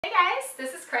Hey guys,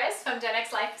 this is Chris from Gen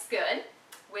X Life is Good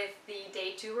with the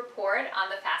Day 2 report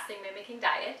on the Fasting Mimicking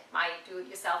Diet, my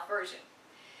do-it-yourself version.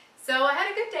 So I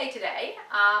had a good day today.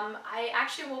 I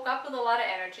actually woke up with a lot of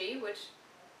energy, which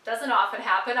doesn't often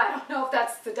happen. I don't know if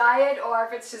that's the diet or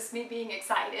if it's just me being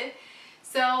excited.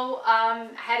 So I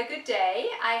had a good day.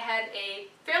 I had a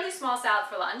fairly small salad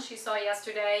for lunch. You saw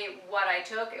yesterday what I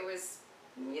took. It was,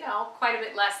 quite a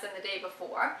bit less than the day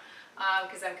before.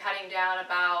 Because I'm cutting down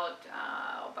about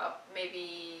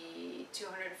maybe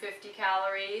 250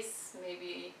 calories,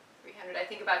 maybe 300, I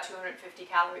think about 250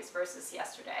 calories versus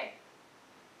yesterday.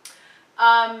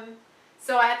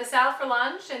 So I had the salad for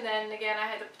lunch, and then again I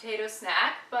had the potato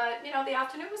snack, but the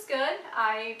afternoon was good.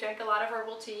 I drank a lot of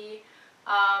herbal tea,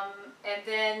 and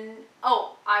then,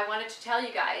 I wanted to tell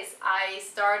you guys, I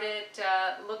started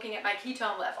looking at my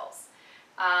ketone levels.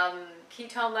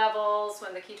 Ketone levels,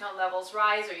 when the ketone levels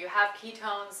rise or you have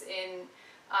ketones in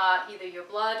either your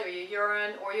blood or your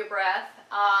urine or your breath,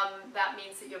 that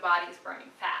means that your body is burning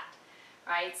fat,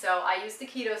 right? So I used the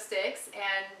keto sticks,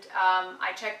 and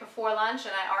I checked before lunch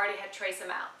and I already had trace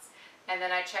amounts. And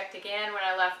then I checked again when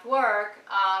I left work,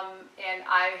 and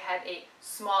I had a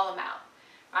small amount,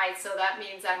 right? So that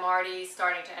means I'm already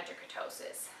starting to enter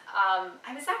ketosis.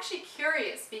 I was actually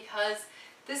curious because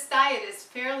this diet is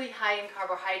fairly high in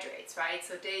carbohydrates, right?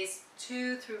 So days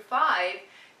 2 through 5,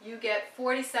 you get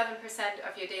 47%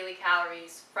 of your daily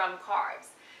calories from carbs.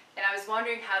 And I was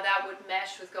wondering how that would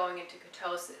mesh with going into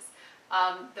ketosis.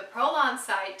 The Prolon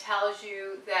site tells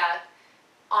you that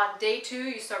on day 2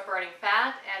 you start burning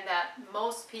fat, and that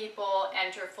most people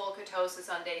enter full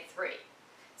ketosis on day 3.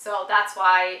 So that's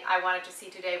why I wanted to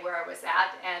see today where I was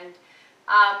at. And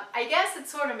I guess it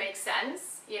sort of makes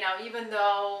sense, even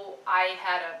though I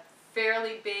had a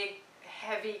fairly big,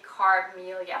 heavy carb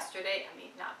meal yesterday. I mean,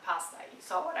 not pasta, you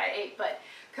saw what I ate, but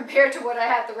compared to what I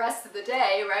had the rest of the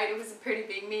day, right, it was a pretty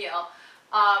big meal.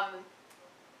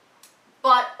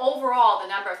 But overall, the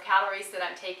number of calories that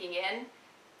I'm taking in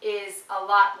is a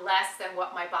lot less than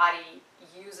what my body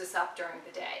uses up during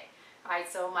the day. Right,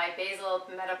 so my basal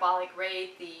metabolic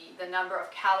rate, the number of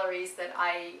calories that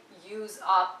I use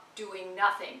up doing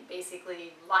nothing,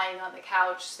 basically lying on the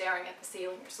couch, staring at the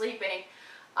ceiling or sleeping,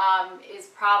 is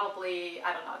probably,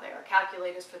 I don't know, there are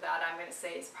calculators for that, I'm going to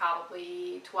say is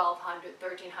probably 1,200,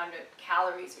 1,300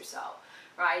 calories or so,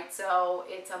 right? So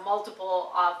it's a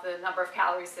multiple of the number of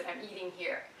calories that I'm eating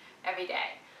here every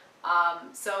day.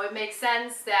 So it makes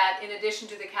sense that in addition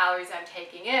to the calories I'm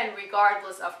taking in,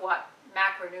 regardless of what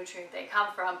macronutrient they come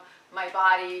from, my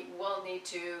body will need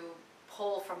to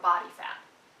pull from body fat.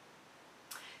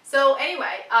 So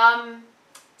anyway,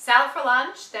 salad for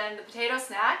lunch, then the potato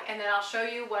snack, and then I'll show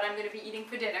you what I'm going to be eating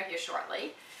for dinner here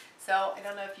shortly. So I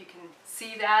don't know if you can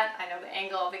see that. I know the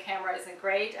angle of the camera isn't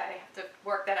great. I have to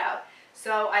work that out.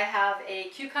 So I have a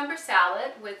cucumber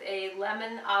salad with a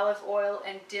lemon, olive oil,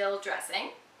 and dill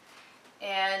dressing.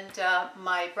 And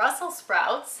my Brussels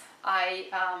sprouts, I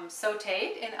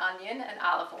sauteed in onion and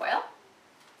olive oil.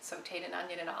 Sauteed in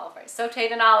onion and olive oil.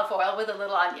 Sauteed in olive oil with a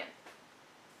little onion.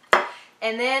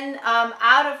 And then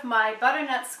out of my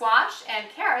butternut squash and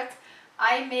carrots,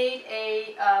 I made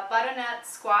a butternut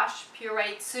squash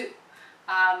pureed soup.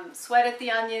 Sweated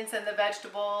the onions and the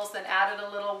vegetables, then added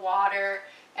a little water,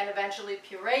 and eventually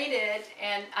pureed it,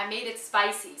 and I made it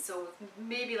spicy, so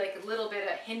maybe like a little bit,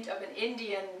 a hint of an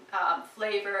Indian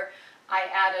flavor. I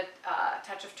added a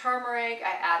touch of turmeric,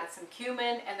 I added some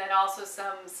cumin, and then also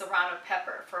some serrano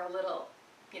pepper for a little,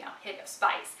 hit of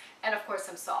spice, and of course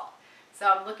some salt. So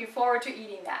I'm looking forward to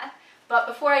eating that. But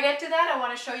before I get to that, I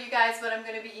want to show you guys what I'm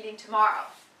going to be eating tomorrow.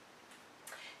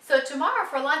 So tomorrow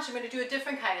for lunch, I'm going to do a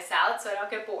different kind of salad so I don't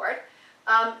get bored.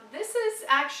 This is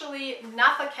actually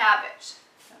napa cabbage.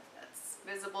 That's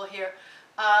visible here.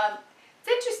 It's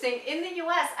interesting, in the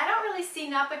US, I don't really see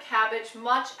napa cabbage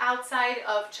much outside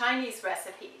of Chinese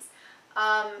recipes.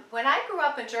 When I grew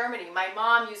up in Germany, my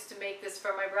mom used to make this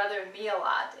for my brother and me a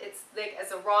lot. It's like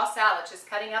as a raw salad, just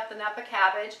cutting up the napa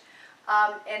cabbage,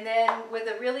 and then with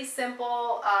a really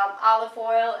simple olive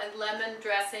oil and lemon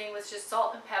dressing with just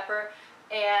salt and pepper.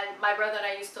 And my brother and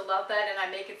I used to love that, and I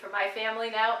make it for my family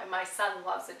now, and my son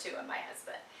loves it too, and my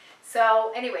husband.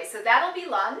 So anyway, so that'll be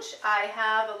lunch. I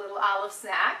have a little olive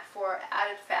snack for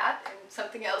added fat and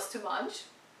something else to munch.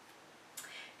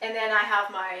 And then I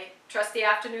have my trusty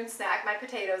afternoon snack, my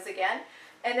potatoes again.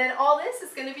 And then all this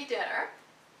is going to be dinner.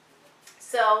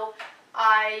 So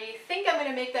I think I'm going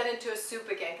to make that into a soup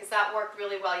again, because that worked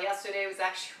really well yesterday. It was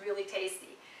actually really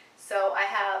tasty. So I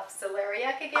have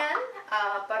celeriac again,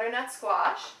 butternut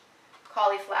squash,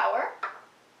 cauliflower,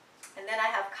 and then I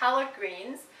have collard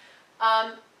greens.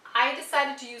 I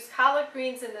decided to use collard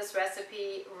greens in this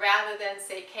recipe rather than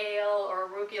say kale or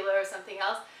arugula or something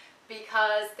else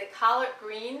because the collard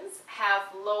greens have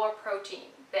lower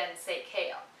protein than say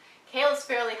kale. Kale is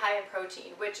fairly high in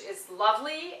protein, which is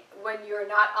lovely when you're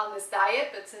not on this diet,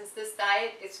 but since this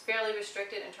diet is fairly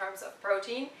restricted in terms of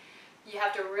protein, you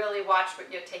have to really watch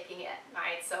what you're taking in,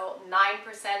 right? So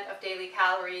 9% of daily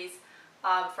calories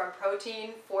from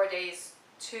protein, 4 days,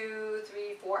 2,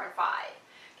 3, 4, and 5.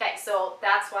 Okay, so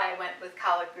that's why I went with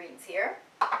collard greens here.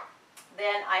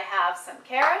 Then I have some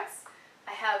carrots.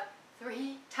 I have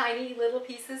 3 tiny little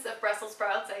pieces of Brussels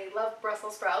sprouts. I love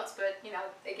Brussels sprouts, but you know,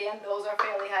 again, those are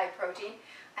fairly high protein.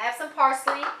 I have some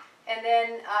parsley, and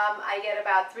then I get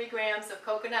about 3 grams of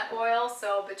coconut oil.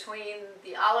 So between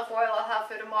the olive oil I'll have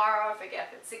for tomorrow, I forget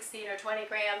if it's 16 or 20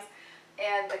 grams,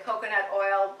 and the coconut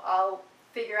oil, I'll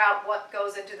figure out what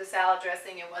goes into the salad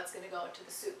dressing and what's going to go into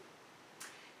the soup.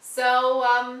 So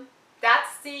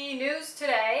that's the news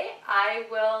today. I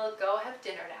will go have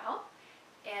dinner now,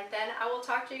 and then I will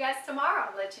talk to you guys tomorrow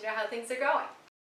and let you know how things are going.